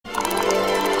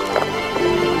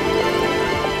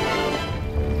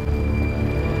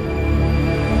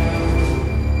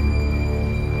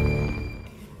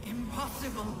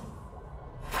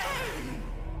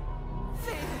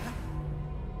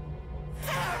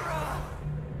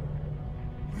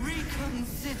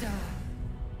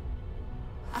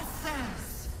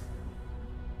assess,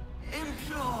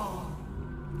 implore,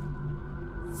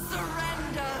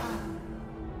 surrender.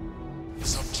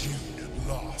 Subdued at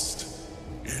last,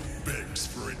 it begs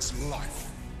for its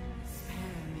life. Spare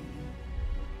me.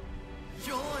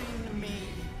 Join me.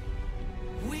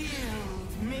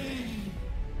 Wield me.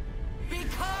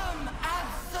 Become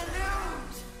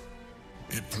absolute.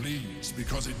 It pleads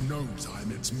because it knows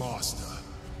I'm its master.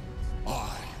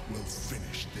 I will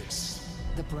finish this.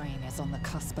 The brain is on the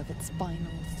cusp of its final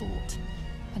thought,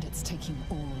 and it's taking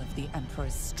all of the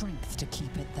Emperor's strength to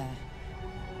keep it there.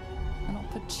 An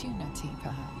opportunity,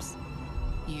 perhaps.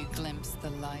 You glimpse the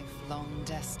lifelong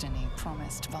destiny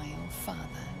promised by your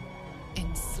father.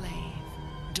 Enslave,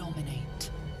 dominate,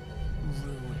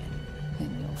 ruin.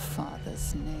 In your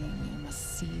father's name, you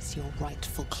must seize your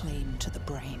rightful claim to the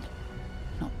brain,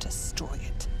 not destroy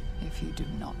it. If you do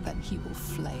not, then he will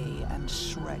flay and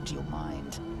shred your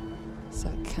mind, so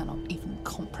it cannot even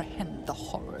comprehend the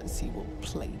horrors he will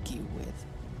plague you with.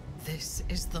 This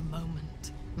is the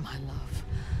moment, my love.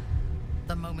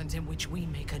 The moment in which we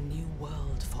make a new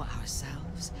world for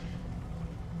ourselves.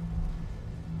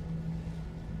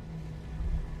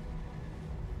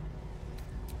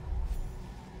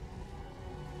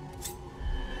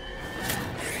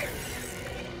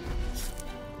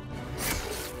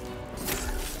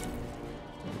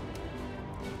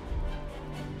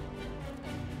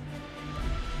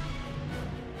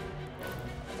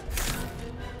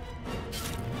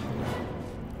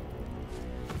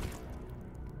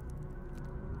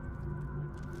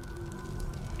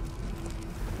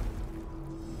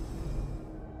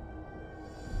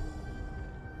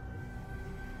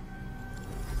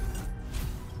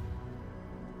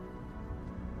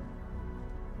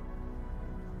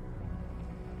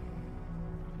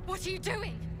 What are you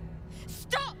doing?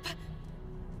 Stop!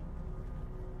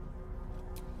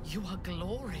 You are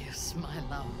glorious, my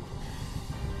love.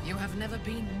 You have never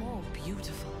been more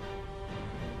beautiful.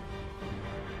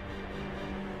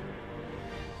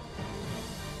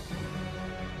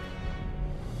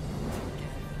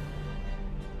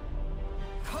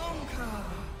 Conquer.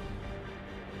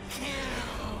 Kill.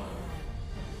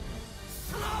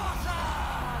 Slaughter.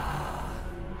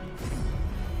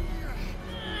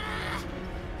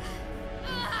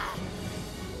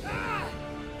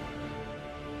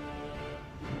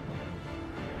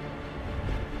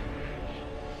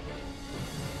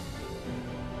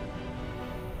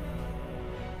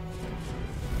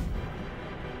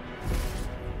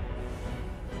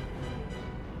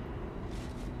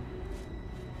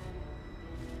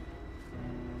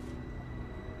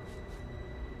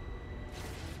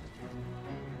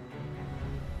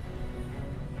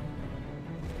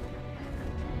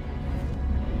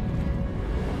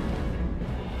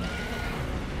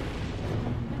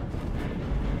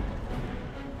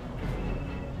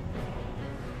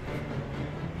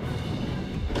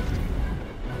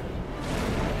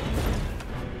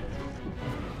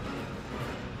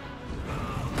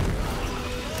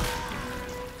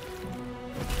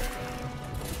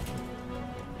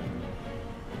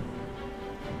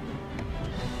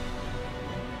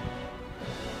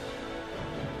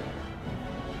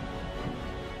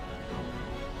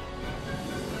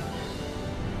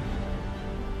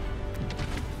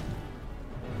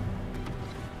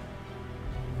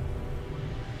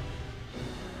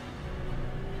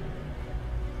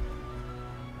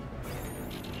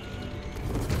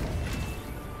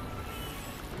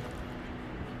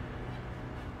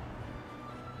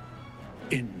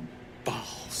 In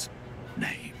Baal's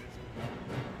name.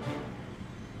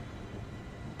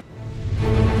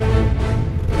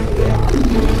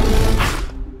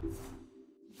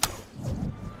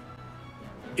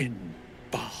 In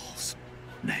Baal's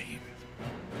name.